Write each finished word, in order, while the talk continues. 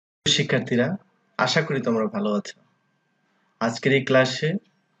শিক্ষার্থীরা, আশা করি তোমরা ভালো আছো। আজকের এই ক্লাসে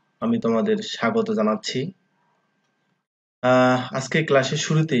আমি তোমাদের স্বাগত জানাচ্ছি। আজকের ক্লাসের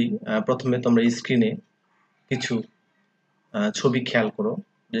শুরুতেই প্রথমে তোমরা স্ক্রিনে কিছু ছবি খেয়াল করো,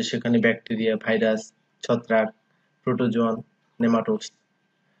 যে সেখানে ব্যাকটেরিয়া, ভাইরাস, ছত্রাক, প্রোটোজোয়ান, নেমাটোডস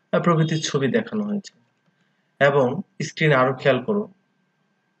প্রভৃতির ছবি দেখানো হয়েছে। এবং স্ক্রিনে আরো খেয়াল করো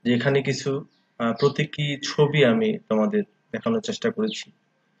যে এখানে কিছু প্রতীকী ছবি আমি তোমাদের দেখানোর চেষ্টা করেছি।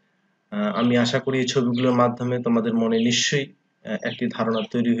 আমি আশা করি এই ছবিগুলোর মাধ্যমে তোমাদের মনে নিশ্চয়ই একটি ধারণা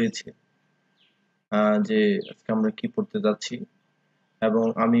তৈরি হয়েছে যে আজকে আমরা কি পড়তে যাচ্ছি। এবং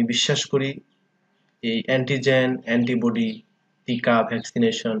আমি বিশ্বাস করি এই অ্যান্টিজেন, অ্যান্টিবডি, টিকা,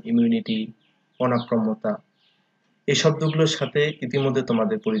 ভ্যাকসিনেশন, ইমিউনিটি, অনাক্রম্যতা এই শব্দগুলোর সাথে ইতিমধ্যে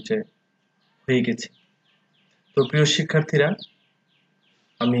তোমাদের পরিচয় হয়ে গেছে। তো প্রিয় শিক্ষার্থীরা,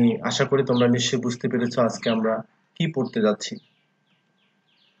 আমি আশা করি তোমরা নিশ্চয়ই বুঝতে পেরেছো আজকে আমরা কি পড়তে যাচ্ছি।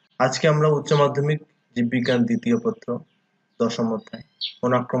 আজকে আমরা উচ্চ মাধ্যমিক জীববিজ্ঞান দ্বিতীয় পত্র 10ম অধ্যায়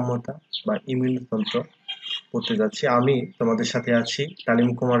অনাক্রম্যতা বা ইমিউনতন্ত্র পড়তে যাচ্ছি। আমি তোমাদের সাথে আছি ডালিম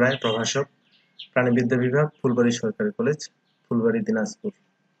কুমার রায়, প্রভাষক, প্রাণীবিদ্যা বিভাগ, ফুলবাড়ি সরকারি কলেজ, ফুলবাড়ি, দিনাজপুর।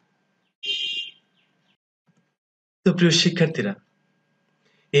 তো প্রিয় শিক্ষার্থীরা,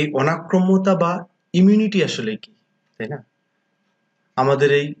 এই অনাক্রম্যতা বা ইমিউনিটি আসলে কি, তাই না? আমাদের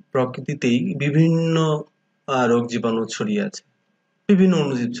এই প্রকৃতিতেই বিভিন্ন রোগ জীবাণু ছড়িয়ে আছে, বিভিন্ন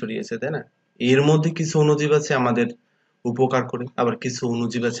অণুজীব ছড়িয়ে আছে, তাই না? এর মধ্যে কিছু অণুজীব আছে আমাদের উপকার করে, আবার কিছু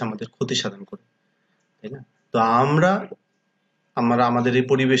অণুজীব আছে আমাদের ক্ষতি সাধন করে, তাই না? তো আমরা আমাদের এই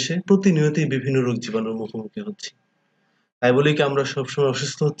পরিবেশে প্রতিনিয়তই বিভিন্ন রোগ জীবাণুর মুখোমুখি হচ্ছি। তাই বলে কি আমরা সবসময়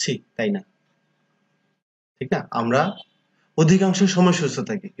অসুস্থ হচ্ছি? তাই না, ঠিক না? আমরা অধিকাংশ সময় সুস্থ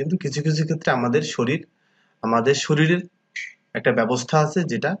থাকি, কিন্তু কিছু কিছু ক্ষেত্রে আমাদের শরীরের একটা ব্যবস্থা আছে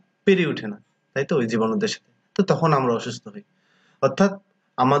যেটা পেরে ওঠে না, তাই তো, ওই জীবাণুদের সাথে। তো তখন আমরা অসুস্থ হই। অর্থাৎ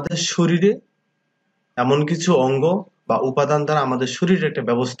আমাদের শরীরে এমন কিছু অঙ্গ বা উপাদান দ্বারা আমাদের শরীরের একটা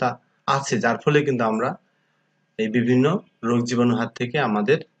ব্যবস্থা আছে, যার ফলে কিন্তু আমরা এই বিভিন্ন রোগ জীবাণুর হাত থেকে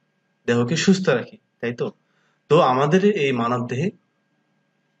আমাদের দেহকে সুস্থ রাখি, তাই তো। তো আমাদের এই মানব দেহে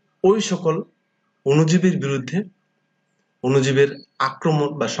ওই সকল অণুজীবের বিরুদ্ধে, অণুজীবের আক্রমণ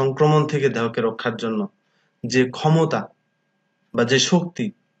বা সংক্রমণ থেকে দেহকে রক্ষার জন্য যে ক্ষমতা বা যে শক্তি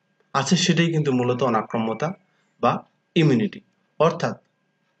আছে, সেটাই কিন্তু মূলত অনাক্রম্যতা বা ইমিউনিটি। অর্থাৎ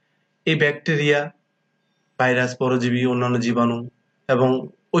এই ব্যাকটেরিয়া, ভাইরাস, পরজীবী, অন্যান্য জীবাণু এবং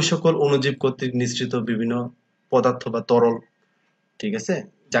ওই সকল অণুজীব কর্তৃক নিঃসৃত বিভিন্ন পদার্থ বা তরল, ঠিক আছে,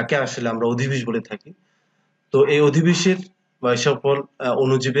 যাকে আসলে আমরা অধিবিষ বলে থাকি। তো এই অধিবিষের বা এই সকল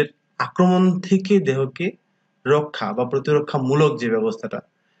অণুজীবের আক্রমণ থেকে দেহকে রক্ষা বা প্রতিরক্ষামূলক যে ব্যবস্থাটা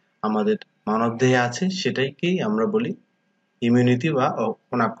আমাদের মানবদেহে আছে, সেটাকেই আমরা বলি ইমিউনিটি বা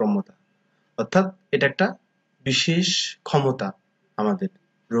অনাক্রম্যতা। অর্থাৎ এটা একটা বিশেষ ক্ষমতা আমাদের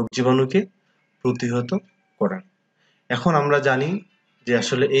রোগ জীবাণুকে প্রতিহত করার। এখন আমরা জানি যে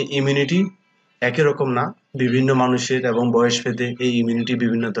আসলে এই ইমিউনিটি একই রকম না, বিভিন্ন মানুষের এবং বয়সভেদে এই ইমিউনিটি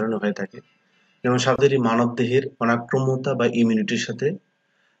বিভিন্ন ধরনের হয়ে থাকে। যেমন আমাদের এই মানবদেহের অনাক্রম্যতা বা ইমিউনিটির সাথে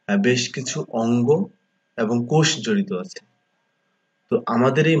বেশ কিছু অঙ্গ এবং কোষ জড়িত আছে। তো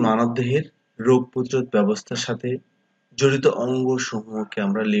আমাদের এই মানবদেহের রোগ প্রতিরোধ ব্যবস্থার সাথে জড়িত অঙ্গ সমূহকে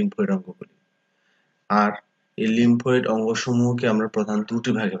আমরা লিম্ফোয়েড অঙ্গ বলি। আর এই লিম্ফোয়েড অঙ্গ সমূহকে আমরা প্রধান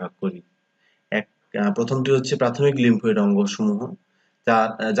দুটি ভাগে ভাগ করি। প্রথমটি হচ্ছে প্রাথমিক লিম্ফোয়েড অঙ্গ সমূহ,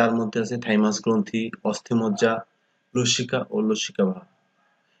 যার মধ্যে আছে থাইমাস গ্রন্থি, অস্থিমজ্জা, লসিকা ও লসিকা ভাব।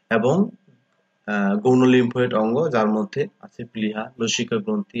 এবং গৌণ লিম্ফোয়েড অঙ্গ, যার মধ্যে আছে প্লীহা, লসিকা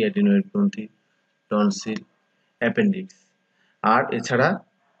গ্রন্থি, অ্যাডিনোয়েড গ্রন্থি, টনসিল, অ্যাপেন্ডিক্স। আর এছাড়া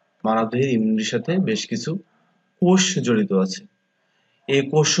মানবদেহের ইমিউনিটির সাথে বেশ কিছু কোষ জড়িত আছে। এই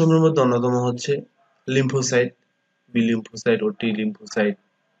কোষসমূহের মধ্যে অন্যতম হচ্ছে লিম্ফোসাইট, বি লিম্ফোসাইট ও টি লিম্ফোসাইট,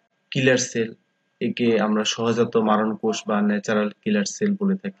 কিলার সেল, একে আমরা সহজাত মারণ কোষ বা ন্যাচারাল কিলার সেল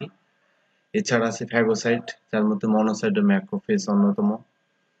বলে থাকি। এছাড়া আছে ফ্যাগোসাইট, যার মধ্যে মনোসাইট ও ম্যাক্রোফেজ অন্যতম।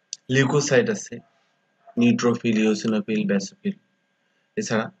 লিউকোসাইট আছে, নিউট্রোফিল, ইওসিনোফিল, ব্যাসোফিল।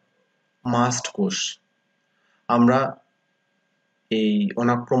 এছাড়া মাস্ট কোষ। আমরা এই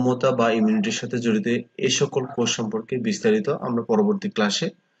অনাক্রম্যতা বা ইমিউনিটির সাথে জড়িত এই সকল কোষ সম্পর্কে বিস্তারিত আমরা পরবর্তী ক্লাসে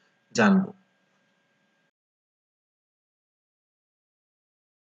জানব।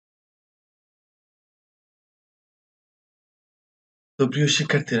 তো প্রিয়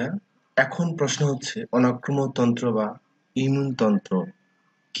শিক্ষার্থীরা, এখন প্রশ্ন হচ্ছে অনাক্রম্যতন্ত্র বা ইমিউনতন্ত্র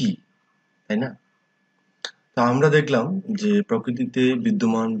কি, তাই না? তো আমরা দেখলাম যে প্রকৃতিতে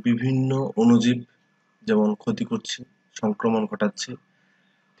বিদ্যমান বিভিন্ন অণুজীব যেমন ক্ষতি করছে, সংক্রমণ ঘটাচ্ছে,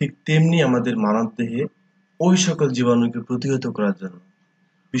 ঠিক তেমনি আমাদের মানবদেহে ওই সকল জীবাণুকে প্রতিহত করার জন্য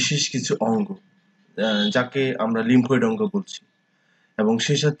বিশেষ কিছু অঙ্গ, যাকে আমরা লিম্ফোয়েড অঙ্গ বলছি, এবং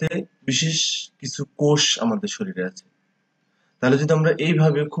সেই সাথে বিশেষ কিছু কোষ আমাদের শরীরে আছে। তাহলে যদি আমরা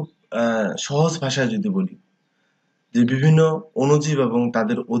এইভাবে খুব সহজ ভাষায় যদি বলি যে বিভিন্ন অণুজীব এবং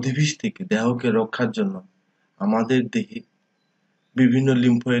তাদের অধিবিষ থেকে দেহকে রক্ষার জন্য আমাদের দেহে বিভিন্ন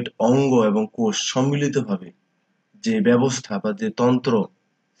লিম্ফোয়েড অঙ্গ এবং কোষ সম্মিলিতভাবে যে ব্যবস্থা বা যে তন্ত্র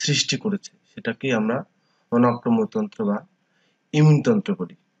সৃষ্টি করেছে সেটাকে আমরা অনাক্রম্যতন্ত্র বা ইমিউনতন্ত্র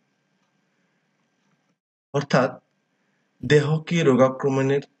বলি। অর্থাৎ দেহকে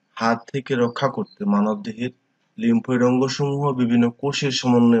রোগাক্রমণের হাত থেকে রক্ষা করতে মানবদেহের লিম্ফোয়েড অঙ্গসমূহ বিভিন্ন কোষের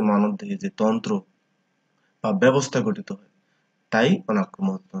সমন্বয়ে মানবদেহে যে তন্ত্র বা ব্যবস্থা গঠিত হয় তাই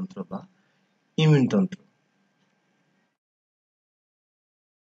অনাক্রম্যতন্ত্র বা ইমিউনতন্ত্র।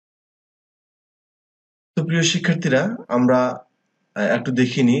 তো প্রিয় শিক্ষার্থীরা, আমরা একটু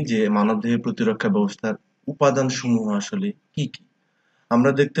দেখে নিই যে মানবদেহের প্রতিরক্ষা ব্যবস্থার উপাদান সমূহ আসলে কি কি।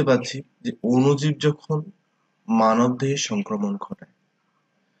 আমরা দেখতে পাচ্ছি যে অণুজীব যখন মানবদেহে সংক্রমণ ঘটায়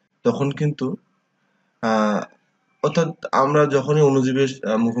তখন কিন্তু আহ অর্থাৎ আমরা যখনই অণুজীবের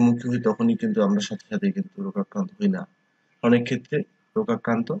মুখোমুখি হই তখনই কিন্তু আমরা সাথে সাথে কিন্তু রোগাক্রান্ত হই না, অনেক ক্ষেত্রে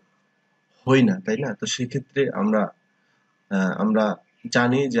রোগাক্রান্ত হই না, তাই না? তো সেক্ষেত্রে আমরা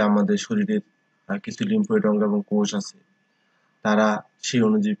জানি যে আমাদের শরীরের কিছু লিম্ফোয়েড অঙ্গ এবং কোষ আছে, তারা সেই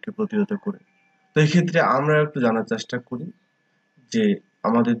অণুজীবকে প্রতিহত করে। তো এক্ষেত্রে আমরা একটু জানার চেষ্টা করি যে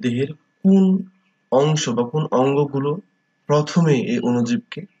আমাদের দেহের কোন অংশ বা কোন অঙ্গগুলো প্রথমে এই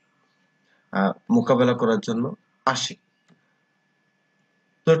অণুজীবকে মোকাবেলা করার জন্য আসে।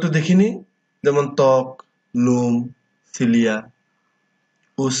 তো একটু দেখিনি, যেমন ত্বক, লোম, সিলিয়া,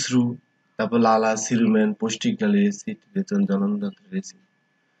 অশ্রু, তারপর লালা, সিরুমেন, পৌষ্টিক নালীর অ্যাসিড, রেচন, জননতন্ত্রের অ্যাসিড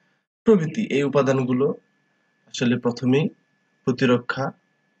প্রভৃতি এই উপাদানগুলো আসলে প্রথমেই প্রতিরক্ষা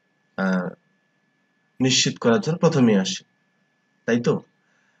আহ নিশ্চিত করার জন্য প্রথমেই আসে, তাই তো?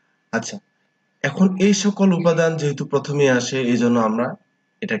 আচ্ছা, এখন এই সকল উপাদান যেহেতু প্রথমে আসে এই জন্য আমরা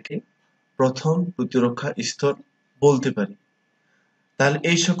এটাকে প্রথম প্রতিরক্ষা স্তর বলতে পারি। তাহলে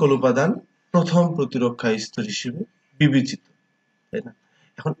এই সকল উপাদান প্রথম প্রতিরক্ষা স্তর হিসেবে বিবেচিত, তাই না?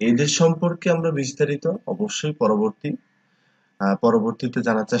 এখন এদের সম্পর্কে আমরা বিস্তারিত অবশ্যই পরবর্তীতে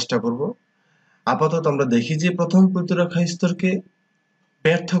জানার চেষ্টা করব। আপাতত আমরা দেখি যে প্রথম প্রতিরক্ষা স্তরকে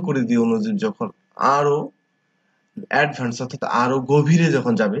ব্যর্থ করে দিয়ে অণুজীব যখন আরো অ্যাডভান্স অর্থাৎ আরো গভীরে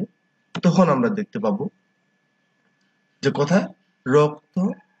যখন যাবে তখন আমরা দেখতে পাবো যে কোথায় রক্ত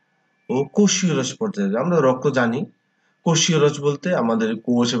ও কোষীয় রস পর্যায়ে। আমরা রক্ত জানি, কোষীয় রস বলতে আমাদের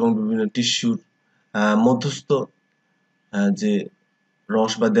কোষ এবং বিভিন্ন টিস্যুর মধ্যস্থ যে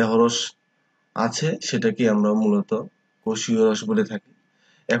রস বা দেহরস আছে সেটাকে আমরা মূলত কোষীয় রস বলে থাকি।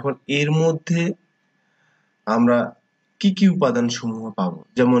 এখন এর মধ্যে আমরা কি কি উপাদান সমূহ পাবো,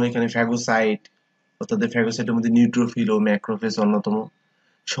 যেমন এখানে ফ্যাগোসাইট, অর্থাৎ ফ্যাগোসাইটের মধ্যে নিউট্রোফিল ও ম্যাক্রোফেজ অন্যতম,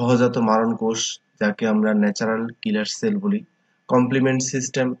 সহজাত মারণ কোষ যাকে আমরা ন্যাচারাল কিলার সেল বলি, কমপ্লিমেন্ট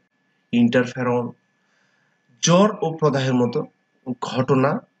সিস্টেম, ইন্টারফেরন, জ্বর ও প্রদাহের মতো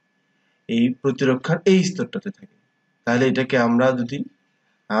ঘটনা এই প্রতিরক্ষার এই স্তরটাতে থাকে। তাহলে এটাকে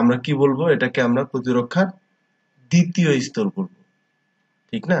আমরা কি বলবো, এটাকে আমরা প্রতিরক্ষার দ্বিতীয় স্তর বলবো,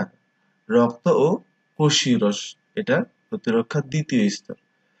 ঠিক না? রক্ত ও কোষীয় রস এটা প্রতিরক্ষার দ্বিতীয় স্তর।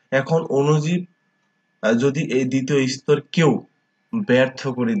 এখন অণুজীব যদি এই দ্বিতীয় স্তর কেউ ব্যর্থ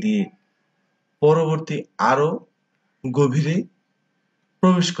করে দিয়ে পরবর্তী আরো গভীরে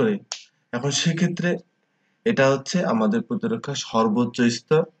প্রবেশ করে, এখন সেক্ষেত্রে এটা হচ্ছে আমাদের প্রতিরক্ষার সর্বোচ্চ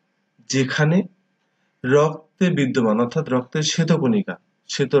স্তর, যেখানে রক্তে বিদ্যমান অর্থাৎ রক্তের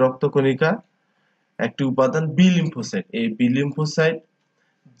শ্বেত রক্তকণিকা একটি উপাদান বি লিম্ফোসাইট। এই বি লিম্ফোসাইট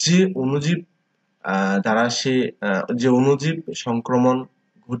যে অণুজীব দ্বারা যে অণুজীব সংক্রমণ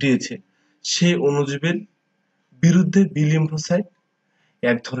ঘটিয়েছে সেই অণুজীবের বিরুদ্ধে বি লিম্ফোসাইট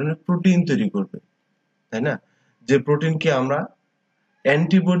এক ধরনের প্রোটিন তৈরি করবে, তাই না? যে প্রোটিনকে আমরা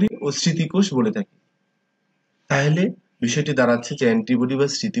অ্যান্টিবডি ও স্মৃতিকোষ বলে থাকি। তাহলে বিষয়টি দাঁড়াচ্ছে যে অ্যান্টিবডি বা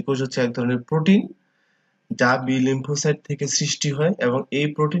স্মৃতিকোষ হচ্ছে এক ধরনের প্রোটিন যা বি লিম্ফোসাইট থেকে সৃষ্টি হয়, এবং এই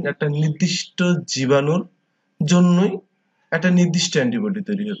প্রোটিন একটা নির্দিষ্ট জীবাণুর জন্যই একটা নির্দিষ্ট অ্যান্টিবডি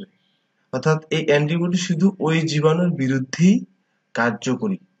তৈরি হবে। অর্থাৎ এই অ্যান্টিবডি শুধু ওই জীবাণুর বিরুদ্ধেই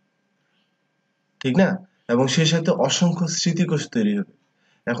কার্যকরী, ঠিক না? এবং সেই সাথে অসংখ্য স্মৃতিকোষ তৈরি হবে।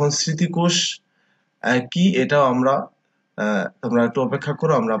 এখন স্মৃতিকোষ কি এটাও তোমরা একটু অপেক্ষা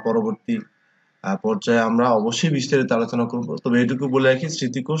করো, আমরা পরবর্তী পর্যায়ে আমরা অবশ্যই বিস্তারিত আলোচনা করব। তবে এটুকু বলে রাখি,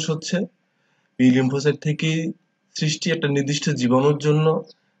 স্মৃতিকোষ হচ্ছে বি লিম্ফোসাইট থেকে সৃষ্টি একটা নির্দিষ্ট জীবাণুর জন্য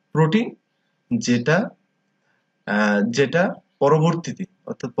প্রোটিন, যেটা যেটা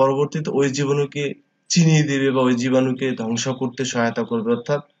পরবর্তীতে ওই জীবাণুকে চিনিয়ে দেবে বা ওই জীবাণুকে ধ্বংস করতে সহায়তা করবে।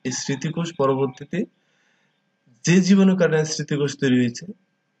 অর্থাৎ এই স্মৃতিকোষ পরবর্তীতে যে জীবাণুর কারণে স্মৃতিকোষ তৈরি হয়েছে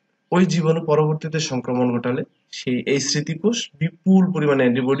ওই জীবাণু পরবর্তীতে সংক্রমণ ঘটালে এই স্মৃতিকোষ বিপুল পরিমাণে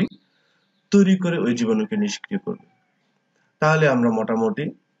অ্যান্টিবডি তৈরি করে ওই জীবাণুকে নিষ্ক্রিয় করবে। তাহলে আমরা মোটামুটি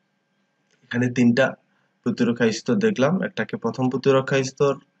এখানে 3টা প্রতিরক্ষা স্তর দেখলাম। একটাকে প্রথম প্রতিরক্ষা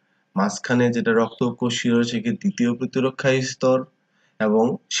স্তর, মাঝখানে যেটা রক্তকোষীয় সেকে দ্বিতীয় প্রতিরক্ষা স্তর, এবং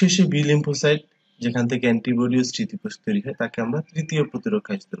শেষে বি লিম্ফোসাইট যেখান থেকে অ্যান্টিবডি ও স্মৃতিকোষ তৈরি হয় তাকে আমরা তৃতীয়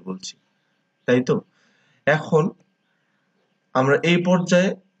প্রতিরক্ষা স্তর বলছি। তাই তো এখন আমরা এই পর্যায়ে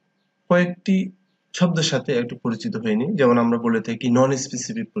কয়েকটি শব্দের সাথে একটু পরিচিত হয়নি, যেমন আমরা বলে থাকি নন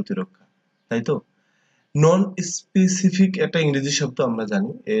স্পেসিফিক প্রতিরক্ষা। তাই তো নন স্পেসিফিক একটা ইংরেজি শব্দ আমরা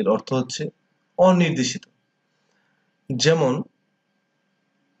জানি, এর অর্থ হচ্ছে অনির্দেশিত। যেমন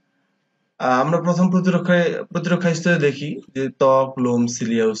আমরা প্রথম প্রতিরক্ষা স্তরে দেখি যে ত্বক, লোম,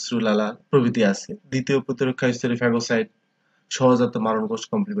 সিলিয়া, অশ্রু, লালা প্রভৃতি আছে। দ্বিতীয় প্রতিরক্ষা স্তরে ফ্যাগোসাইট, সহজাত মারণকোষ,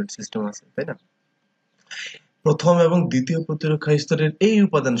 কমপ্লিমেন্ট সিস্টেম আছে, তাই না? প্রথম এবং দ্বিতীয় প্রতিরক্ষা স্তরের এই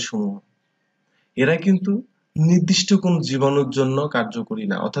উপাদান সমূহ এরা কিন্তু নির্দিষ্ট কোন জীবাণুর জন্য কার্যকরী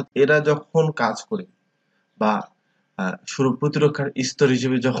না, অর্থাৎ এরা যখন কাজ করে বা প্রতিরক্ষার স্তর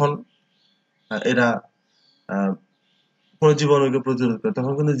হিসেবে যখন এরা কোন জীবাণুকে প্রতিরোধ করে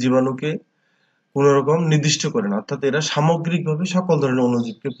তখন কিন্তু জীবাণুকে কোন রকম নির্দিষ্ট করে না, অর্থাৎ এরা সামগ্রিকভাবে সকল ধরনের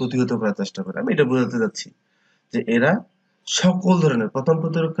অণুজীবকে প্রতিহত করার চেষ্টা করে। আমি এটা বোঝাতে যাচ্ছি যে এরা সকল ধরনের প্রথম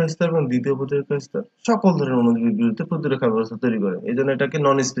প্রতিরক্ষা স্তর এবং দ্বিতীয় প্রতিরক্ষা স্তর সকল ধরনের অণুজীবের বিরুদ্ধে প্রতিরক্ষা ব্যবস্থা তৈরি করে, এই জন্য এটাকে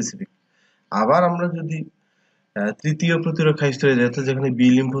নন স্পেসিফিক। আবার আমরা যদি তৃতীয় প্রতিরক্ষা স্তরে যাই, যেখানে বি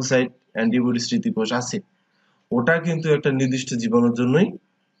লিম্ফোসাইট, অ্যান্টিবডি, স্মৃতিকোষ আছে, ওটা কিন্তু একটা নির্দিষ্ট জীবাণুর জন্যই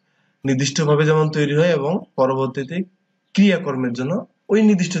নির্দিষ্টভাবে যেমন তৈরি হয় এবং পরবর্তীতে ক্রিয়াকর্মের জন্য ওই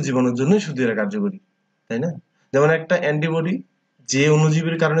নির্দিষ্ট জীবাণুর জন্যই শুধু এরা কার্যকরী, তাই না? যেমন একটা অ্যান্টিবডি যে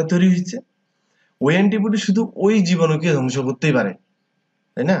অণুজীবের কারণে তৈরি হয়েছে, ওই অ্যান্টিবডি শুধু ওই জীবাণুকে ধ্বংস করতেই পারে,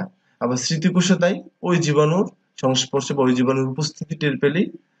 তাই না? আবার স্মৃতিকোষে তাই ওই জীবাণুর সংস্পর্শে বা ওই জীবাণুর উপস্থিতি টের পেলেই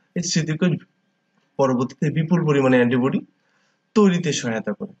এই স্মৃতিকোষ পরবর্তীতে বিপুল পরিমাণে অ্যান্টিবডি তৈরিতে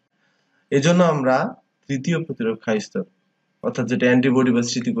সহায়তা করে। এজন্য আমরা তৃতীয় প্রতিরক্ষা স্তর, অর্থাৎ যেটা অ্যান্টিবডি বা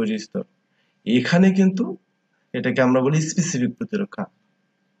স্মৃতিকোষ স্তর, এখানে কিন্তু এটাকে আমরা বলি স্পেসিফিক প্রতিরক্ষা।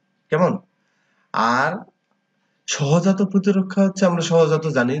 কেমন? আর সহজাত প্রতিরক্ষা হচ্ছে, আমরা সহজাত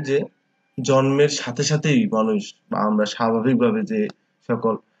জানি যে জন্মের সাথে সাথেই মানুষ বা আমরা স্বাভাবিকভাবে যে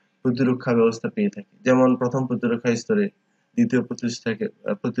সকল প্রতিরক্ষা ব্যবস্থা পেয়ে থাকি, যেমন প্রথম প্রতিরক্ষা স্তরে, দ্বিতীয়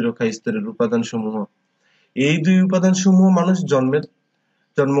প্রতিরক্ষা স্তরের উপাদান সমূহ, এই দুই উপাদান সমূহ মানুষ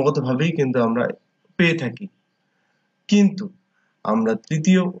জন্মগত ভাবেই কিন্তু আমরা পেয়ে থাকি। কিন্তু আমরা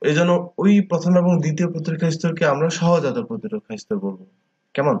এজন্য ওই প্রথম এবং দ্বিতীয় প্রতিরক্ষা স্তরকে আমরা সহজাত প্রতিরক্ষা স্তর বলবো।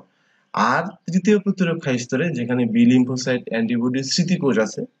 কেমন? আর তৃতীয় প্রতিরক্ষা স্তরে যেখানে বি লিম্ফোসাইট, অ্যান্টিবডি, স্মৃতিকোষ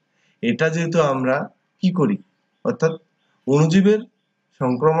আছে, এটা যেহেতু আমরা কি করি, অর্থাৎ অণুজীবের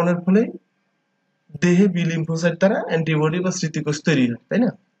সংক্রমণের ফলে দেহে বি লিম্ফোসাইট দ্বারা অ্যান্টিবডি বা স্মৃতিকোষ তৈরি হয়, তাই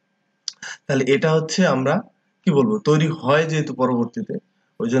না? তাহলে এটা হচ্ছে আমরা কি বলবো, তৈরি হয় যেহেতু পরবর্তীতে,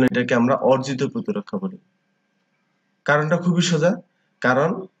 ওই জন্য এটাকে আমরা অর্জিত প্রতিরক্ষা বলি। কারণটা খুবই সোজা, কারণ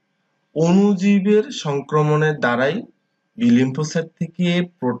অণুজীবের সংক্রমণের দ্বারাই বি লিম্ফোসাইট থেকে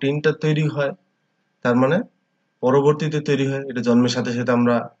প্রোটিনটা তৈরি হয়, তার মানে পরবর্তীতে তৈরি হয়, এটা জন্মের সাথে সাথে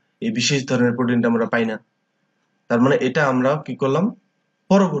আমরা এই বিশেষ ধরনের প্রোটিনটা আমরা পাই না, তার মানে এটা আমরা কি করলাম,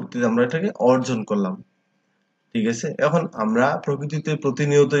 পরবর্তীতে আমরা এটাকে অর্জন করলাম। ঠিক আছে? এখন আমরা প্রকৃতিতে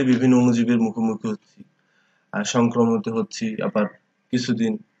প্রতিনিয়তই বিভিন্ন অণুজীবের মুখোমুখি হচ্ছি, আর সংক্রমিত হচ্ছি, আবার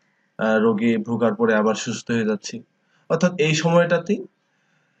কিছুদিন রোগে ভোগার পরে আবার সুস্থ হয়ে যাচ্ছি। অর্থাৎ এই সময়টাতেই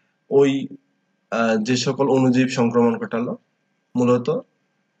ওই যে সকল অণুজীব সংক্রমণ ঘটালো, মূলত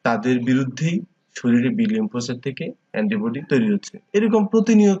তাদের বিরুদ্ধেই শরীরে বি লিম্ফোসাইট থেকে অ্যান্টিবডি তৈরি হচ্ছে। এরকম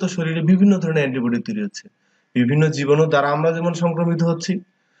প্রতিনিয়ত শরীরে বিভিন্ন ধরনের অ্যান্টিবডি তৈরি হচ্ছে। বিভিন্ন জীবাণু দ্বারা আমরা যেমন সংক্রমিত হচ্ছি,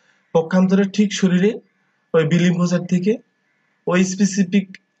 পক্ষান্তরে ঠিক শরীরে ওই বি লিম্ফোসাইট থেকে ওই স্পেসিফিক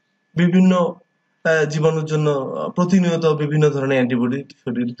বিভিন্ন জীবাণুর জন্য প্রতিনিয়ত বিভিন্ন ধরনের অ্যান্টিবডি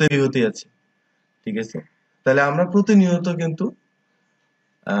শরীরে তৈরি হতে আছে। ঠিক আছে? তাহলে আমরা প্রতিনিয়ত কিন্তু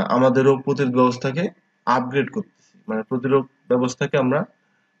আমাদের রোগ প্রতিরোধ ব্যবস্থাকে আপগ্রেড করতেছি, মানে প্রতিরোধ ব্যবস্থাকে আমরা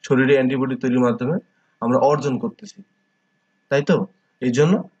শরীরে অ্যান্টিবডি তৈরির মাধ্যমে আমরা অর্জন করতেছি, তাই তো? এই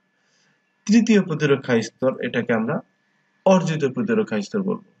জন্য তৃতীয় প্রতিরক্ষা স্তর, এটাকে আমরা অর্জিত প্রতিরক্ষা স্তর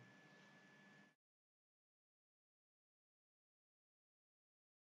বলবো।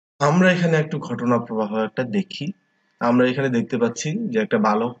 আমরা এখানে একটু ঘটনা প্রবাহ একটা দেখি। আমরা এখানে দেখতে পাচ্ছি যে একটা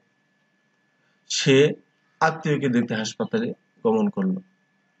বালক, সে আত্মীয়কে দেখতে হাসপাতালে গমন করলো।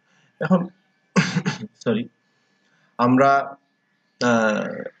 এখন সরি, আমরা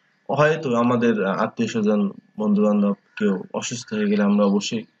হয়তো আমাদের আত্মীয় স্বজন, বন্ধু বান্ধব কেউ অসুস্থ হয়ে গেলে আমরা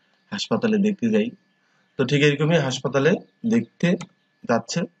অবশ্যই হাসপাতালে দেখতে যাই। তো ঠিক এরকমই হাসপাতালে দেখতে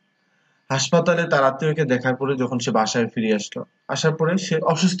যাচ্ছে। হাসপাতালে তার আত্মীয়কে দেখা করে যখন সে বাসায় ফিরে আসলো, আসার পরে সে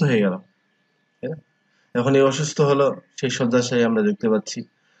অসুস্থ হয়ে গেল, তাই না? যখন এই অসুস্থ হলো, সেই শয্যাশায়ী আমরা দেখতে পাচ্ছি,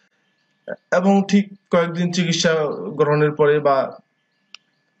 এবং ঠিক কয়েকদিন চিকিৎসা গ্রহণের পরে বা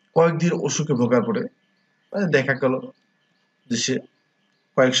কয়েকদিন অসুখে ভোগার পরে দেখা গেল যে সে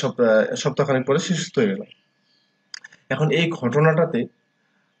কয়েক সপ্তাহখানেক পরে সে সুস্থ হয়ে গেল। এখন এই ঘটনাটাতে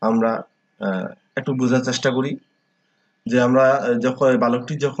আমরা একটু বোঝার চেষ্টা করি যে আমরা যখন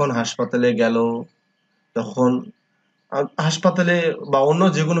বালকটি যখন হাসপাতালে গেল, তখন হাসপাতালে বা অন্য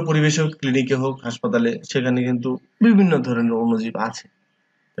যে কোনো পরিবেশে হোক, ক্লিনিকে হোক, হাসপাতালে, সেখানে কিন্তু বিভিন্ন ধরনের অণুজীব আছে,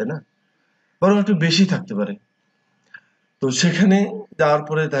 তাই না? বরং একটু বেশি থাকতে পারে। তো সেখানে যাওয়ার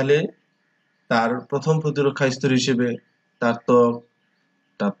পরে তাহলে তার প্রথম প্রতিরক্ষা স্তর হিসেবে তার ত্বক,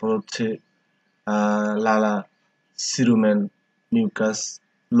 তারপর হচ্ছে লালা, সিরুমেন, মিউকাস,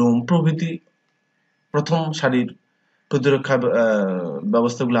 লোম প্রভৃতি প্রথম সারির প্রতিরক্ষা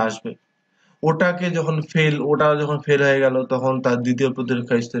ব্যবস্থাগুলো আসবে। ওটা যখন ফেল হয়ে গেল, তখন তার দ্বিতীয়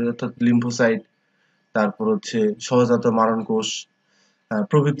প্রতিরক্ষা স্তর অর্থাৎ লিম্ফোসাইট, তারপর হচ্ছে সহজাত মারণ কোষ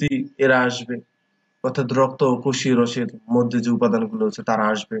প্রভৃতি এরা আসবে, অর্থাৎ রক্ত ও কোষীয় রসের মধ্যে যে উপাদানগুলো আছে তারা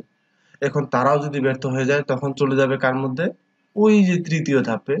আসবে। এখন তারাও যদি ব্যর্থ হয়ে যায়, তখন চলে যাবে কার মধ্যে? ওই যে তৃতীয়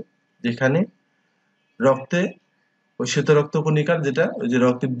ধাপে, যেখানে রক্তে ওই শ্বেত রক্তকণিকার, যেটা ওই যে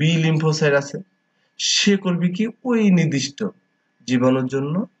রক্তে বি লিম্ফোসাইট আছে, সে করবে কি ওই নির্দিষ্ট জীবাণুর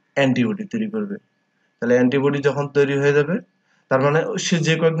জন্য অ্যান্টিবডি তৈরি করবে। তাহলে অ্যান্টিবডি যখন তৈরি হয়ে যাবে, তার মানে সে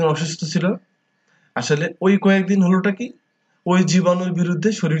যে কয়েকদিন অসুস্থ ছিল, আসলে ওই কয়েকদিন হলোটা কি, ওই জীবাণুর বিরুদ্ধে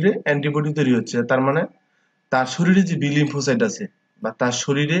শরীরে অ্যান্টিবডি তৈরি হচ্ছে। তার মানে তার শরীরে যে বি লিম্ফোসাইট আছে, বা তার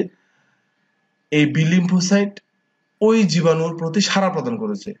শরীরে এই বি লিম্ফোসাইট ওই জীবাণুর প্রতি সাড়া প্রদান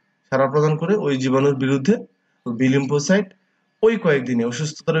করেছে, সাড়া প্রদান করে ওই জীবাণুর বিরুদ্ধে বি লিম্ফোসাইট ওই কয়েকদিনে,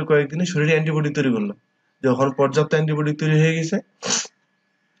 অসুস্থতার ওই কয়েকদিনে শরীরে অ্যান্টিবডি তৈরি করলো। যখন পর্যাপ্ত অ্যান্টিবডি তৈরি হয়ে গেছে,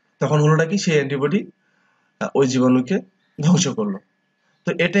 তখন হলোটা কি, সেই অ্যান্টিবডি ওই জীবাণুকে ধ্বংস করলো। তো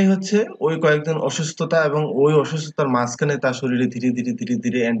এটাই হচ্ছে ওই কয়েকদিন অসুস্থতা, এবং ওই অসুস্থতার মাঝখানে তার শরীরে ধীরে ধীরে ধীরে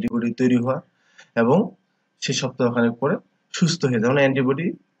ধীরে অ্যান্টিবডি তৈরি হওয়া, এবং সে সপ্তাহখানেক পরে সুস্থ হয়ে যায়। অ্যান্টিবডি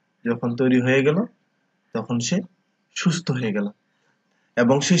যখন তৈরি হয়ে গেল, তখন সে সুস্থ হয়ে গেল,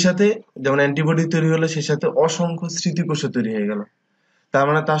 এবং সেই সাথে যেমন অ্যান্টিবডি তৈরি হলো, সেই সাথে অসংখ্য স্মৃতিকোষও তৈরি হয়ে গেল। তার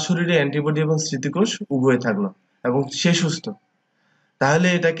মানে তার শরীরে অ্যান্টিবডি এবং স্মৃতিকোষ উভয় থাকলো, এবং সে সুস্থ। তাহলে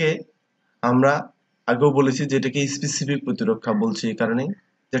এটাকে আমরা আগেও বলেছি যে এটাকে স্পেসিফিক প্রতিরক্ষা বলছি, এই কারণেই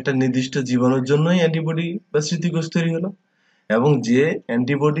যে একটা নির্দিষ্ট জীবাণুর জন্যই অ্যান্টিবডি বা স্মৃতিকোষ তৈরি হলো, এবং যে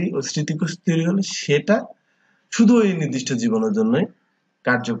অ্যান্টিবডি ও স্মৃতিকোষ তৈরি হলো সেটা শুধু এই নির্দিষ্ট জীবাণুর জন্যই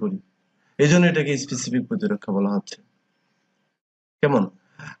কার্যকরী। এই জন্য এটাকে স্পেসিফিক প্রতিরক্ষা বলা হচ্ছে। কেমন?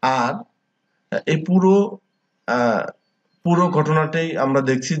 আর এই আহ, পুরো ঘটনাটাই আমরা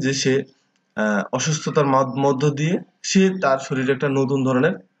দেখছি যে সে অসুস্থতার মধ্য দিয়ে সে তার শরীরে একটা নতুন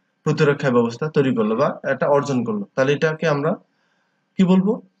ধরনের প্রতিরক্ষা ব্যবস্থা তৈরি করলো বা এটা অর্জন করলো। তাহলে এটাকে আমরা কি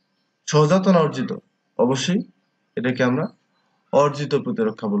বলবো? সহজাত না অর্জিত? অবশ্যই এটাকে আমরা অর্জিত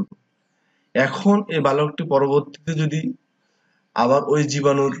প্রতিরক্ষা বলবো। এখন এই বালকটি পরবর্তীতে যদি আবার ওই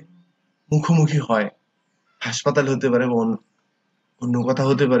জীবাণুর মুখোমুখি হয়, হাসপাতালে হতে পারে বা অন্য কথা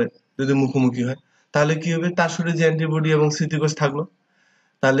হতে পারে, যদি মুখোমুখি হয়, তাহলে কি হবে? তার শরীরে যে অ্যান্টিবডি এবং স্মৃতিকোষ থাকলো,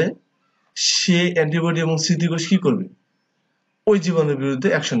 তাহলে সে অ্যান্টিবডি এবং স্মৃতিকোষ কি করবে? ওই জীবাণুর বিরুদ্ধে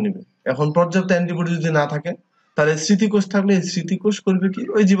অ্যাকশন নেবে। এখন পর্যাপ্ত অ্যান্টিবডি যদি না থাকে, তাহলে স্মৃতিকোষ থাকলে স্মৃতিকোষ করবে কি?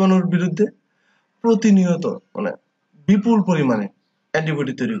 ওই জীবাণুর বিরুদ্ধে প্রতিনিয়ত, মানে বিপুল পরিমাণে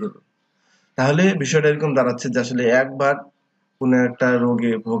অ্যান্টিবডি তৈরি করবে। তাহলে বিষয়টা এরকম দাঁড়াচ্ছে যে আসলে একবার কোনো একটা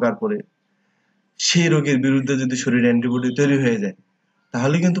রোগে ভোগার পরে সেই রোগের বিরুদ্ধে যদি শরীরে অ্যান্টিবডি তৈরি হয়ে যায়,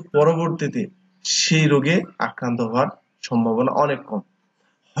 তাহলে কিন্তু পরবর্তীতে সেই রোগে আক্রান্ত হওয়ার সম্ভাবনা অনেক কম।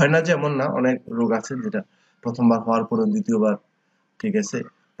 হয় না যে এমন না, অনেক রোগ আছে যেটা প্রথমবার হওয়ার পরে দ্বিতীয়বার, ঠিক আছে,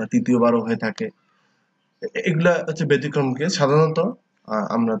 বা তৃতীয়বারও হয়ে থাকে। এগুলা হচ্ছে ব্যতিক্রম কেস। সাধারণত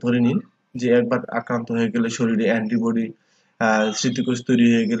আমরা ধরে নিই যে একবার আক্রান্ত হয়ে গেলে শরীরে অ্যান্টিবডি স্মৃতিকোষ তৈরি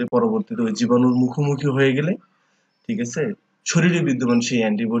হয়ে গেলে, পরবর্তীতে ওই জীবাণুর মুখোমুখি হয়ে গেলে, ঠিক আছে, শরীরে বিদ্যমান সেই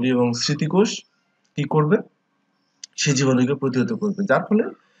অ্যান্টিবডি এবং স্মৃতিকোষ কি করবে? সেই জীবাণুকে প্রতিহত করবে, যার ফলে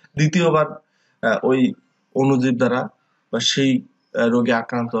দ্বিতীয়বার ওই অণুজীব দ্বারা বা সেই রোগে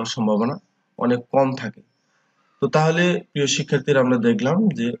আক্রান্ত হওয়ার সম্ভাবনা অনেক কম থাকে। তো তাহলে প্রিয় শিক্ষার্থীরা, আমরা দেখলাম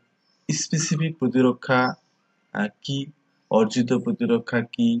যে স্পেসিফিক প্রতিরক্ষা কি, অর্জিত প্রতিরক্ষা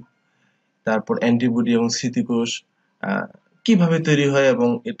কি, তারপর অ্যান্টিবডি এবং স্মৃতিকোষ কিভাবে তৈরি হয় এবং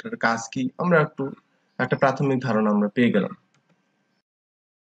এটার কাজ কি, আমরা একটা প্রাথমিক ধারণা আমরা পেয়ে গেলাম।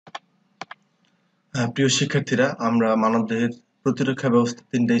 প্রিয় শিক্ষার্থীরা, আমরা মানবদেহের প্রতিরক্ষা ব্যবস্থা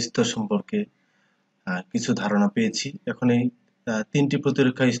 3টা স্তর সম্পর্কে কিছু ধারণা পেয়েছি। এখন এই 3টি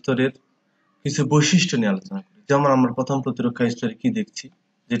প্রতিরক্ষা স্তরের কিছু বৈশিষ্ট্য নিয়ে আলোচনা করি। যেমন আমরা প্রথম প্রতিরক্ষা স্তরে কি দেখছি,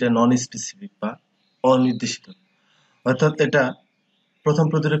 যেটা নন স্পেসিফিক বা অনির্দেশিত, অর্থাৎ এটা প্রথম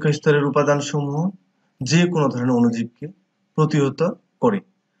প্রতিরক্ষা স্তরের উপাদান সমূহ যে কোনো ধরনের অণুজীবকে প্রতিহত করে।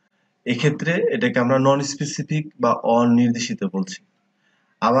 এক্ষেত্রে এটাকে আমরা নন স্পেসিফিক বা অনির্দেশিত বলছি।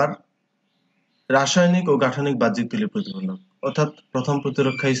 আবার রাসায়নিক ও গাঠনিক বাহ্যিক তৈলীর প্রতিবন্ধক, অর্থাৎ প্রথম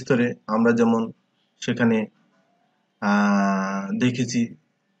প্রতিরক্ষা স্তরে আমরা যেমন সেখানে দেখেছি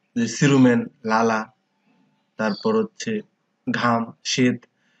যে সিরুমেন, লালা, তারপর হচ্ছে ঘাম, শ্বেত,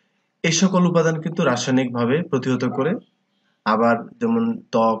 এই সকল উপাদান কিন্তু রাসায়নিকভাবে প্রতিহত করে। আবার যেমন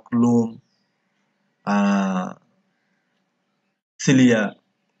ত্বক, লোম, সিলিয়া,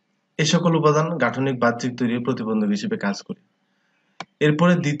 এই সকল উপাদান গাঠনিক বাহ্যিক তৈরির প্রতিবন্ধক হিসেবে কাজ করে।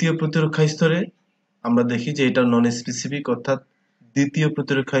 এরপরে দ্বিতীয় প্রতিরক্ষা স্তরে আমরা দেখি যে এটা নন স্পেসিফিক, অর্থাৎ দ্বিতীয়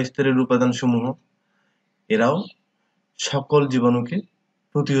প্রতিরক্ষা স্তরের উপাদান সমূহ এরাও সকল জীবাণুকে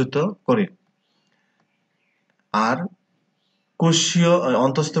প্রতিহত করে। আর কোষীয়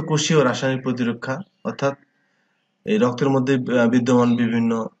অন্তঃস্থ কোষীয় রাসায়নিক প্রতিরক্ষা, অর্থাৎ এই রক্তের মধ্যে বিদ্যমান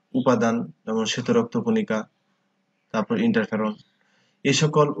বিভিন্ন উপাদান যেমন শ্বেত রক্তকণিকা, তারপর ইন্টারফেরন, এই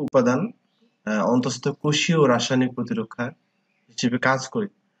সকল উপাদান অন্তঃস্থ কোষীয় রাসায়নিক প্রতিরক্ষা হিসেবে কাজ করে।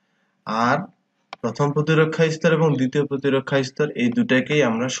 আর প্রথম প্রতিরক্ষা স্তর এবং দ্বিতীয় প্রতিরক্ষা স্তর এই দুটাকেই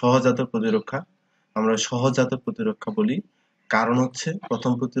আমরা সহজাত প্রতিরক্ষা বলি। কারণ হচ্ছে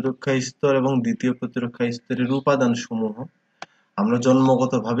প্রথম প্রতিরক্ষা স্তর এবং দ্বিতীয় প্রতিরক্ষা স্তরের উপাদান সমূহ আমরা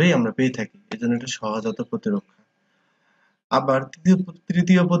জন্মগতভাবেই আমরা পেয়ে থাকি, এজন্য এটা সহজাত প্রতিরক্ষা। আবার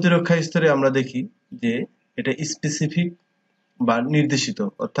তৃতীয় প্রতিরক্ষা স্তরে আমরা দেখি যে এটা স্পেসিফিক বা নির্দেশিত,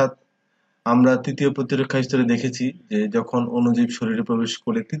 অর্থাৎ আমরা তৃতীয় প্রতিরক্ষা স্তরে দেখেছি যে যখন অণুজীব শরীরে প্রবেশ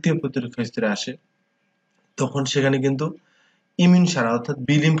করে তৃতীয় প্রতিরক্ষা স্তরে আসে, তখন সেখানে কিন্তু ইমিউন সারা অর্থাৎ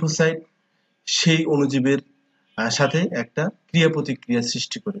বি লিম্ফোসাইট সেই অণুজীবের সাথে একটা ক্রিয়া প্রতিক্রিয়া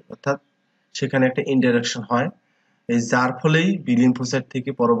সৃষ্টি করে, অর্থাৎ সেখানে একটা ইন্টারাকশন হয়, যার ফলেই বি লিম্ফোসাইট থেকে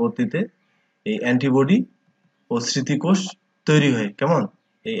পরবর্তীতে এই অ্যান্টিবডি ও স্মৃতিকোষ তৈরি হয়। কেমন?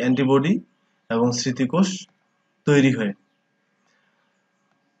 এই অ্যান্টিবডি এবং স্মৃতিকোষ তৈরি হয়,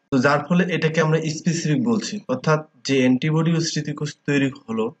 তো যার ফলে এটাকে আমরা স্পেসিফিক বলছি, অর্থাৎ যে অ্যান্টিবডি ও স্মৃতিকোষ তৈরি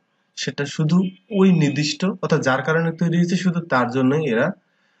হলো সেটা শুধু ওই নির্দিষ্ট, অর্থাৎ যার কারণে তৈরি হয়েছে শুধু তার জন্যই এরা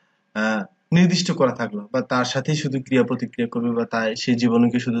নির্দিষ্ট করা থাকলো, বা তার সাথেই শুধু ক্রিয়া প্রতিক্রিয়া করবে, বা তাই সেই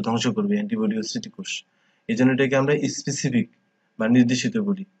জীবাণুকে শুধু ধ্বংস করবে অ্যান্টিবডি ও স্মৃতিকোষ। এই জন্য এটাকে আমরা স্পেসিফিক বা নির্দেশিত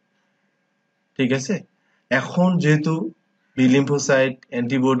বলি। ঠিক আছে? এখন যেহেতু বি লিম্ফোসাইট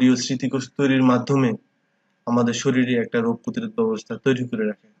অ্যান্টিবডি ও স্মৃতিকোষ তৈরির মাধ্যমে আমাদের শরীরে একটা রোগ প্রতিরোধ ব্যবস্থা তৈরি করে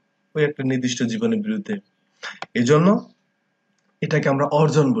রাখে ওই একটা নির্দিষ্ট জীবাণুর বিরুদ্ধে, এই জন্য এটাকে আমরা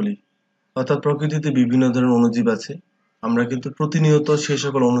অর্জন বলি। অর্থাৎ প্রকৃতিতে বিভিন্ন ধরনের অণুজীব আছে, আমরা কিন্তু প্রতিনিয়ত সেই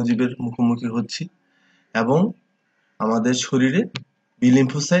সকল অণুজীবের মুখোমুখি হচ্ছি এবং আমাদের শরীরে বি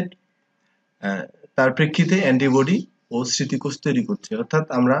লিম্ফোসাইট তার প্রেক্ষিতে অ্যান্টিবডি ও স্মৃতিকোষ তৈরি করছে, অর্থাৎ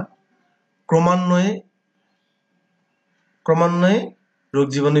আমরা ক্রমান্বয়ে রোগ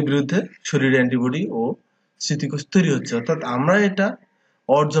জীবাণুর বিরুদ্ধে শরীরে অ্যান্টিবডি ও স্মৃতিকোষ তৈরি হচ্ছে, অর্থাৎ আমরা এটা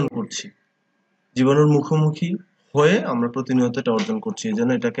অর্জন করছি, জীবাণুর মুখোমুখি হয়ে আমরা প্রতিনিয়ত এটা অর্জন করছি, এই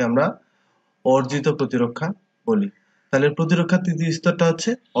জন্য এটাকে আমরা অর্জিত প্রতিরক্ষা বলি। তাহলে প্রতিরক্ষার তৃতীয় স্তরটা হচ্ছে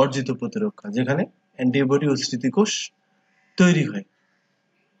অর্জিত প্রতিরক্ষা, যেখানে অ্যান্টিবডি ও স্মৃতিকোষ তৈরি হয়।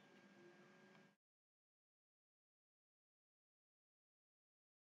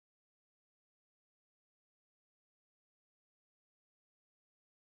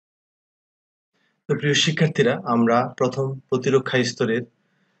 তো প্রিয় শিক্ষার্থীরা, আমরা প্রথম প্রতিরক্ষা স্তরের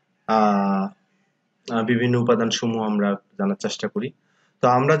বিভিন্ন উপাদান সমূহ আমরা জানার চেষ্টা করি। তো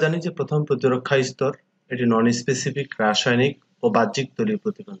আমরা জানি যে প্রথম প্রতিরক্ষা স্তর এটি নন স্পেসিফিক, রাসায়নিক ও বাহ্যিক তৈলীর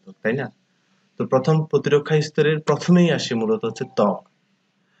প্রতিবন্ধক, তাই না? তো প্রথম প্রতিরক্ষা স্তরের প্রথমেই আসে মূলত হচ্ছে ত্বক।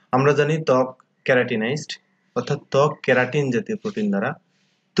 আমরা জানি ত্বক ক্যারাটিনাইজড, অর্থাৎ ত্বক ক্যারাটিন জাতীয় প্রোটিন দ্বারা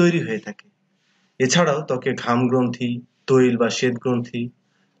তৈরি হয়ে থাকে। এছাড়াও ত্বকে ঘাম গ্রন্থি, তৈল বা শ্বেত গ্রন্থি,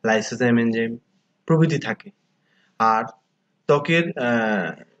 লাইসোজাইম এনজাইম প্রভৃতি থাকে। আর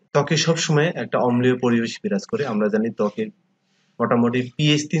ত্বকে সবসময় একটা অম্লীয় পরিবেশ বিরাজ করে। আমরা জানি ত্বকে মোটামুটি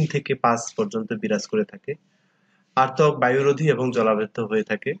pH 3 থেকে 5 পর্যন্ত বিরাজ করে থাকে। আর ত্বক বায়ুরোধী এবং জলাবদ্ধ হয়ে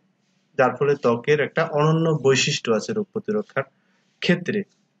থাকে, যার ফলে ত্বকের একটা অনন্য বৈশিষ্ট্য আছে রোগ প্রতিরক্ষার ক্ষেত্রে।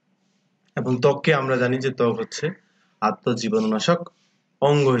 এবং ত্বককে আমরা জানি যে ত্বক হচ্ছে আত্মজীবাণুনাশক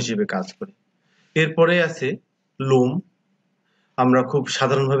অঙ্গ হিসেবে কাজ করে। এরপরে আছে লোম। আমরা খুব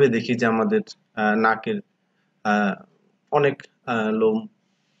সাধারণভাবে দেখি যে আমাদের নাকের অনেক লোম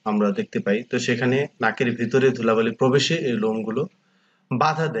আমরা দেখতে পাই, তো সেখানে নাকের ভিতরে ধুলাবালি প্রবেশে এই লোমগুলো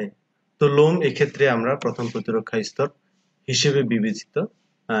বাধা দেয়। তো লোম এক্ষেত্রে আমরা প্রথম প্রতিরক্ষা স্তর হিসেবে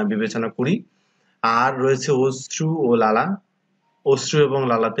বিবেচনা করি। আর রয়েছে অশ্রু ও লালা। অশ্রু এবং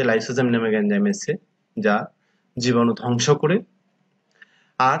লালাতে লাইসোজাইম নামক এনজাইম আছে, যা জীবাণু ধ্বংস করে।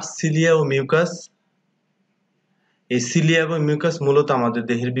 আর সিলিয়া ও মিউকাস, এই সিলিয়া এবং মিউকাস মূলত আমাদের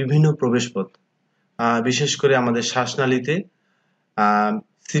দেহের বিভিন্ন প্রবেশপথ, বিশেষ করে আমাদের শ্বাসনালীতে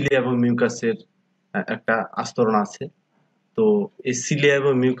সিলিয়া এবং মিউকাসের একটা আস্তরণ আছে। তো এই সিলিয়া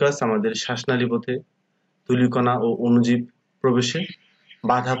এবং মিউকাস আমাদের শ্বাসনালী পথে ধূলিকণা ও অণুজীব প্রবেশে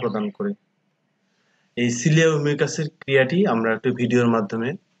বাধা প্রদান করে। এই সিলিয়া ও মিউকাসের ক্রিয়াটি আমরা একটু ভিডিওর মাধ্যমে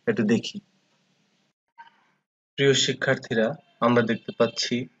একটু দেখি। প্রিয় শিক্ষার্থীরা, আমরা দেখতে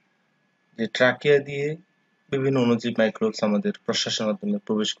পাচ্ছি যে ট্রাকিয়া দিয়ে বিভিন্ন অণুজীব মাইক্রোবস আমাদের প্রশ্বাসের মাধ্যমে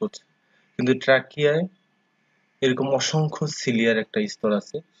প্রবেশ করছে, কিন্তু ট্রাকিয়ায় এরকম অসংখ্য সিলিয়ার একটা স্তর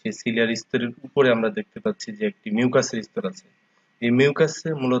আছে। সেই সিলিয়ার স্তরের উপরে আমরা দেখতে পাচ্ছি যে একটি মিউকাসের স্তর আছে। এই মিউকাসে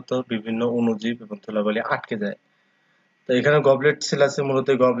মূলত বিভিন্ন অণুজীব এবং ধুলাবালি আটকে যায়। তো এখানে গবলেট সেল আছে, মূলত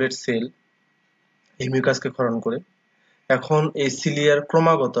গবলেট সেল এই মিউকাসকে ক্ষরণ করে। এখন এই সিলিয়ার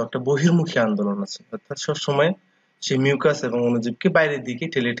ক্রমাগত একটা বহির্মুখী আন্দোলন আছে, অর্থাৎ সবসময় সেই মিউকাস এবং অণুজীবকে বাইরের দিকে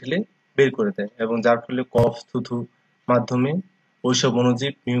ঠেলে ঠেলে বের করে দেয়, এবং যার ফলে কফ থুথু মাধ্যমে ওইসব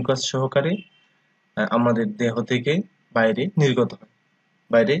অণুজীব মিউকাস সহকারে আমাদের দেহ থেকে বাইরে নির্গত হয়,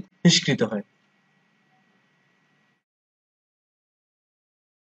 বাইরে নিষ্কৃত হয়।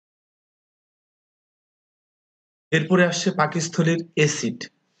 এরপরে আসছে পাকস্থলীর অ্যাসিড।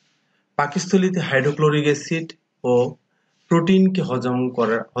 পাকস্থলীতে হাইড্রোক্লোরিক অ্যাসিড ও প্রোটিনকে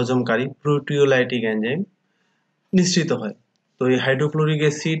হজমকারী প্রোটিওলাইটিক এনজাইম নিঃসৃত হয়। তো এই হাইড্রোক্লোরিক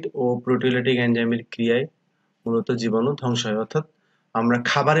অ্যাসিড ও প্রোটিওলাইটিক এনজাইমের ক্রিয়ায় মূলত জীবাণু ধ্বংস হয়, অর্থাৎ আমরা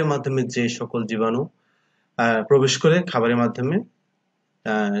খাবারের মাধ্যমে যে সকল জীবাণু প্রবেশ করে খাবারের মাধ্যমে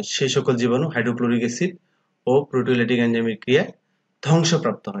সেই সকল জীবাণু হাইড্রোক্লোরিক অ্যাসিড ও প্রোটিওলাইটিক এনজাইমের ক্রিয়ায়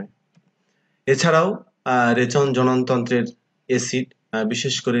ধ্বংসপ্রাপ্ত হয়। এছাড়াও রেচন জননতন্ত্রের অ্যাসিড,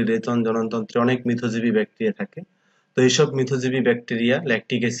 বিশেষ করে রেচন জননতন্ত্রে অনেক মিথজীবী ব্যাকটেরিয়া থাকে। তো এইসব মিথজীবী ব্যাকটেরিয়া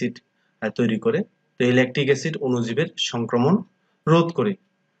ল্যাকটিক অ্যাসিড তৈরি করে। তো এই ল্যাকটিক অ্যাসিড অণুজীবের সংক্রমণ রোধ করে।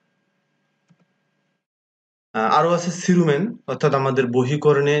 আরো আছে সিরুমেন, অর্থাৎ আমাদের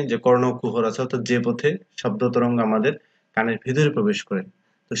বহিকর্ণে যে কর্ণকুহর আছে, অর্থাৎ যে পথে শব্দ তরঙ্গ আমাদের কানের ভিতরে প্রবেশ করে।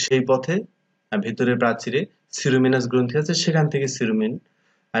 তো সেই পথে ভিতরের প্রাচীরে সিরুমিনাস গ্রন্থি আছে, সেখান থেকে সিরুমিন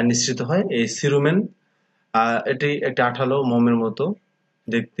নিঃসৃত হয়। এই সিরুমেন এটি একটা আঠালো মোমের মতো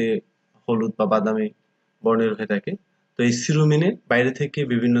দেখতে, হলুদ বা বাদামি বর্ণের হয়ে থাকে। তো এই সিরুমিনে বাইরে থেকে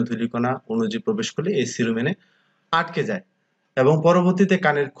বিভিন্ন ধূলিকণা অণুজীব প্রবেশ করলে এই সিরুমিনে আটকে যায়, এবং পরবর্তীতে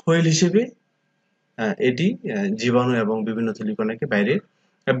কানের খোয়েল হিসেবে এটি জীবাণু এবং বিভিন্ন ধূলিকণাকে বাইরে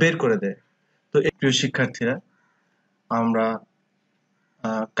বের করে দেয়। তো প্রিয় শিক্ষার্থীরা, আমরা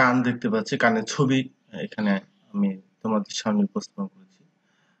কান দেখতে পাচ্ছি, কানের ছবি এখানে আমি তোমাদের সামনে উপস্থাপন করেছি।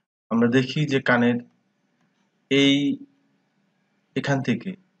 আমরা দেখি যে কানের এখান থেকে,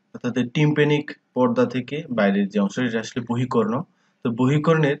 অর্থাৎ টিম্প্যানিক পর্দা থেকে বাইরের যে অংশ, এটা আসলে বহিকর্ণ। তো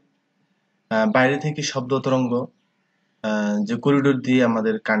বহিকর্ণের বাইরে থেকে শব্দ তরঙ্গ যে করিডোর দিয়ে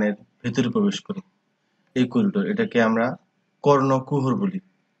আমাদের কানের ভেতরে প্রবেশ করে, এই করিডোর, এটাকে আমরা কর্ণকুহর বলি।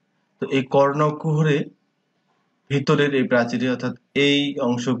 তো এই কর্ণকুহরে ভিতরের এই প্রাচীরে, অর্থাৎ এই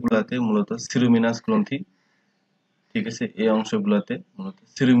অংশগুলাতে মূলত সিরুমিনাস গ্রন্থি, ঠিক আছে, এই অংশগুলাতে মূলত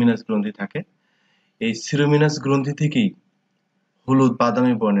সিরুমিনাস গ্রন্থি থাকে। এই সিরুমিনাস গ্রন্থি থেকেই হলুদ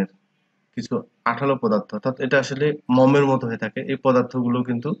বাদামি বর্ণের কিছু আঠালো পদার্থ, অর্থাৎ এটা আসলে মমের মতো হয়ে থাকে, এই পদার্থগুলো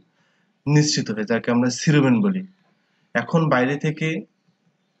কিন্তু নিঃসৃত হয়, যাকে আমরা সিরুমেন বলি। এখন বাইরে থেকে,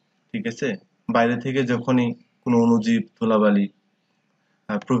 ঠিক আছে, বাইরে থেকে যখনই কোনো অণুজীব ধুলাবালি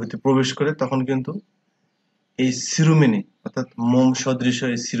প্রভৃতি প্রবেশ করে, তখন কিন্তু এই সিরুমেনে, অর্থাৎ মোম সদৃশ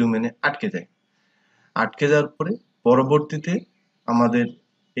এই সিরুমেনে আটকে যায়। আটকে যাওয়ার পরে পরবর্তীতে আমাদের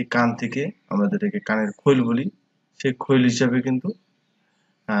এই কান থেকে, আমাদের একে কানের খৈল বলি, সেই খৈল হিসাবে কিন্তু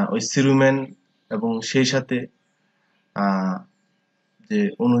ওই সিরুমেন এবং সেই সাথে যে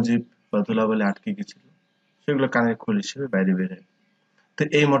অণুজীব বা ধুলাবালি আটকে গেছিল, সেগুলো কানের খৈল হিসেবে বাইরে বের হয়। তো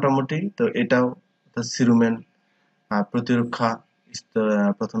এই মোটামুটি, তো এটাও সিরুমেন প্রতিরক্ষা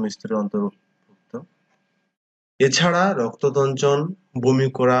প্রথম স্তরের অন্তর্ভুক্ত। এছাড়া রক্ততঞ্চন, বমি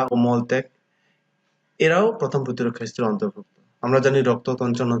করা ও মলত্যাগ, এরাও প্রথম প্রতিরক্ষা স্তরের অন্তর্ভুক্ত। আমরা জানি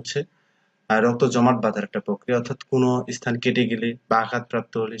রক্ততঞ্চন হচ্ছে রক্ত জমাট বাঁধার একটা প্রক্রিয়া, অর্থাৎ কোনো স্থান কেটে গেলে বা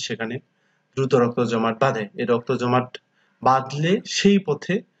আঘাতপ্রাপ্ত হলে সেখানে দ্রুত রক্ত জমাট বাঁধে। এই রক্ত জমাট বাঁধলে সেই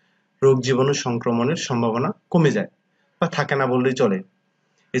পথে রোগ জীবাণু সংক্রমণের সম্ভাবনা কমে যায় বা থাকে না বললেই চলে।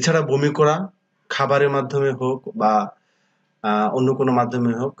 এছাড়া বমি করা, খাবারের মাধ্যমে হোক বা অন্য কোনো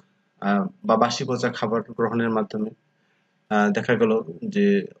মাধ্যমে হোক, বা বাসি পচা খাবার গ্রহণের মাধ্যমে দেখা গেল যে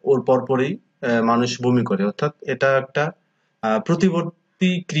ওর পরপরই মানুষ বমি করে, অর্থাৎ এটা একটা প্রতিবর্তী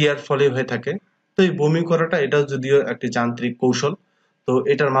ক্রিয়ার ফলে হয়ে থাকে। তো এই বমি করাটা, এটা যদিও একটি যান্ত্রিক কৌশল, তো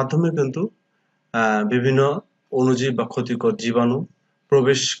এটার মাধ্যমে কিন্তু বিভিন্ন অণুজীব বা ক্ষতিকর জীবাণু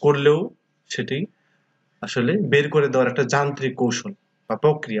প্রবেশ করলেও সেটি আসলে বের করে দেওয়ার একটা যান্ত্রিক কৌশল, বা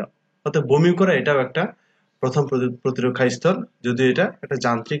প্রক্রিয়া। অর্থাৎ বমি করা এটাও একটা প্রথম প্রতিরক্ষা স্তর, যদিও এটা একটা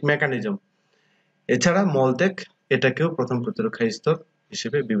যান্ত্রিক মেকানিজম। এছাড়া মলত্যাগ এটাকেও প্রথম প্রতিরক্ষা স্তর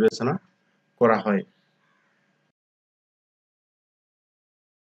হিসেবে বিবেচনা করা হয়।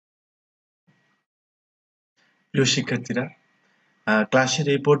 প্রিয় শিক্ষার্থীরা, ক্লাসের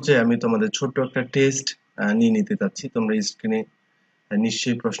এই পর্যায়ে আমি তোমাদের ছোট্ট একটা টেস্ট নিয়ে নিতে চাচ্ছি। তোমরা স্ক্রিনে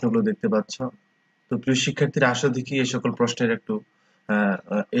নিশ্চয়ই প্রশ্নগুলো দেখতে পাচ্ছ। তো প্রিয় শিক্ষার্থীরা, আসো দেখি এই সকল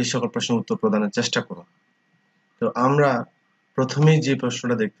প্রশ্নের উত্তর প্রদানের চেষ্টা করো। তো আমরা প্রথমেই যে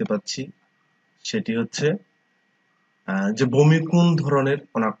প্রশ্নটা দেখতে পাচ্ছি সেটি হচ্ছে যে বমি কোন ধরনের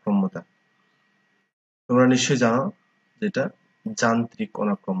অনাক্রম্যতা? তোমরা নিশ্চয়ই জানো যেটা যান্ত্রিক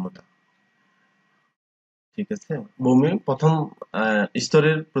অনাক্রম্যতা। ঠিক আছে, বমি প্রথম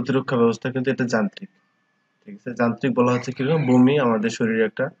স্তরের প্রতিরক্ষা ব্যবস্থা কিন্তু এটা যান্ত্রিক। ঠিক আছে, যান্ত্রিক বলা হচ্ছে কি, বমি আমাদের শরীরে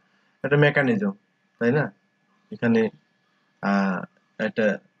একটা একটা মেকানিজম, তাই না? এখানে একটা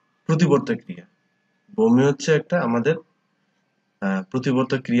প্রতিবর্তক ক্রিয়া। বমি হচ্ছে একটা আমাদের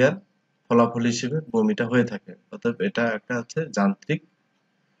প্রতিবর্তক ক্রিয়ার ফলাফল হিসেবে বমিটা হয়ে থাকে। অর্থাৎ এটা একটা হচ্ছে যান্ত্রিক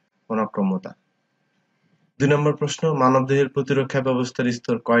অনাক্রম্যতা। 2 নম্বর প্রশ্ন, মানবদেহের প্রতিরক্ষা ব্যবস্থার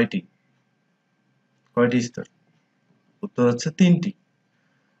স্তর কয়টি? কয়টি স্তর? উত্তর হচ্ছে 3টি।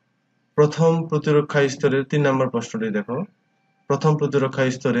 প্রথম প্রতিরক্ষা স্তরের 3 নম্বর প্রশ্নটি দেখো। প্রথম প্রতিরক্ষা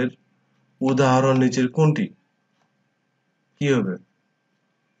স্তরের উদাহরণ নিচের কোনটি? কি হবে?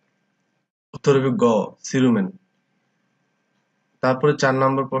 উত্তর হবে গ, সিরুমেন। তারপরে 4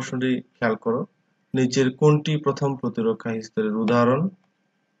 নম্বর প্রশ্নটি খেয়াল করো, নিচের কোনটি প্রথম প্রতিরক্ষা স্তরের উদাহরণ?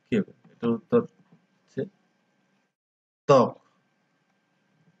 কি হবে? এটার উত্তর হচ্ছে ত্বক।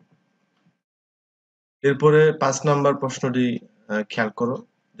 এরপরে 5 নম্বর প্রশ্নটি খেয়াল করো,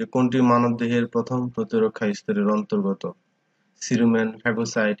 যে কোনটি মানবদেহের প্রথম প্রতিরক্ষা স্তরের অন্তর্গত? সিরুমেন,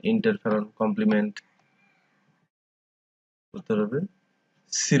 ফ্যাগোসাইট, ইন্টারফেরন, কমপ্লিমেন্ট। উত্তর হবে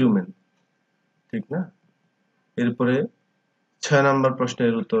সিরুমেন, ঠিক না? এরপরে 6 নম্বর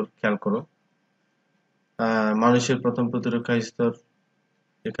প্রশ্নের উত্তর খেয়াল করো, মানুষের প্রথম প্রতিরক্ষা স্তর,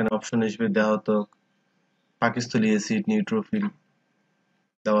 এখানে অপশন হিসেবে দেওয়া হতো পাকস্থলী অ্যাসিড, নিউট্রোফিল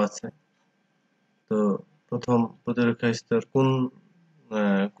দেওয়া আছে। তো প্রথম প্রতিরক্ষা স্তর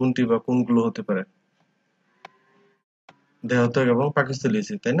কোনটি বা কোনগুলো হতে পারে? দেহত্যাগ এবং পাকস্থলী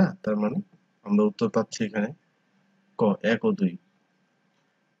অ্যাসিড, তাই না? তার মানে আমরা উত্তর পাচ্ছি এখানে ক, 1 ও 2।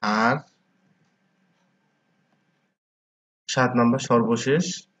 আর 7 নম্বর সর্বশেষ,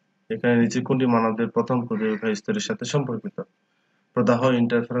 এখানে নিচে কোনটি মানবদের প্রথম প্রতিরক্ষা স্তরের সাথে সম্পর্কিত? প্রদাহ,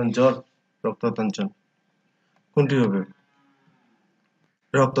 ইন্টারফেরন, জ্বর, রক্ততঞ্চন। কোনটি হবে?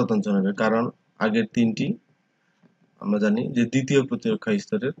 রক্ততঞ্চন হবে, কারণ আগের 3টি আমরা জানি যে দ্বিতীয় প্রতিরক্ষা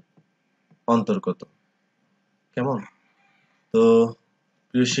স্তরের অন্তর্গত। কেমন? তো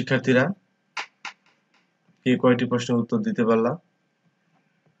প্রিয় শিক্ষার্থীরা, কে কয়টি প্রশ্নের উত্তর দিতে পারলা?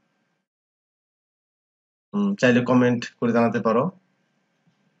 চাইলে কমেন্ট করে জানাতে পারো।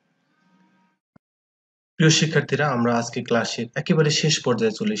 প্রিয় শিক্ষার্থীরা, আমরা আজকে ক্লাসের একেবারে শেষ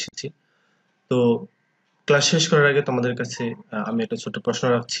পর্যায়ে চলে এসেছি। তো ক্লাস শেষ করার আগে তোমাদের কাছে আমি একটা ছোট প্রশ্ন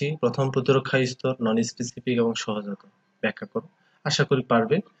রাখছি। প্রথম প্রতিরক্ষা স্তর, নন স্পেসিফিক এবং সহজাত, ব্যাখ্যা করো। আশা করি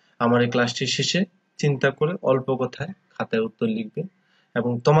পারবে। আমার এই ক্লাসটির শেষে চিন্তা করে অল্প কথায় খাতায় উত্তর লিখবে,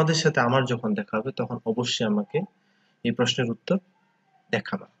 এবং তোমাদের সাথে আমার যখন দেখা হবে তখন অবশ্যই আমাকে এই প্রশ্নের উত্তর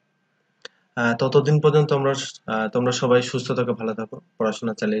দেখাবা। ততদিন পর্যন্ত তোমরা সবাই সুস্থ থাকো, ভালো থাকো,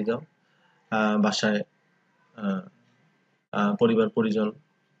 পড়াশোনা চালিয়ে যাও। বাসায় পরিবার পরিজন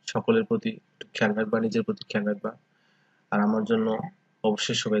সকলের প্রতি খেয়াল রাখবা, নিজের প্রতি খেয়াল রাখবা, আর আমার জন্য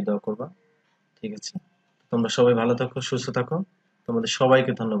অবশ্যই সবাই দোয়া করবা। ঠিক আছে? তোমরা সবাই ভালো থাকো, সুস্থ থাকো। তোমাদের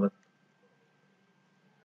সবাইকে ধন্যবাদ।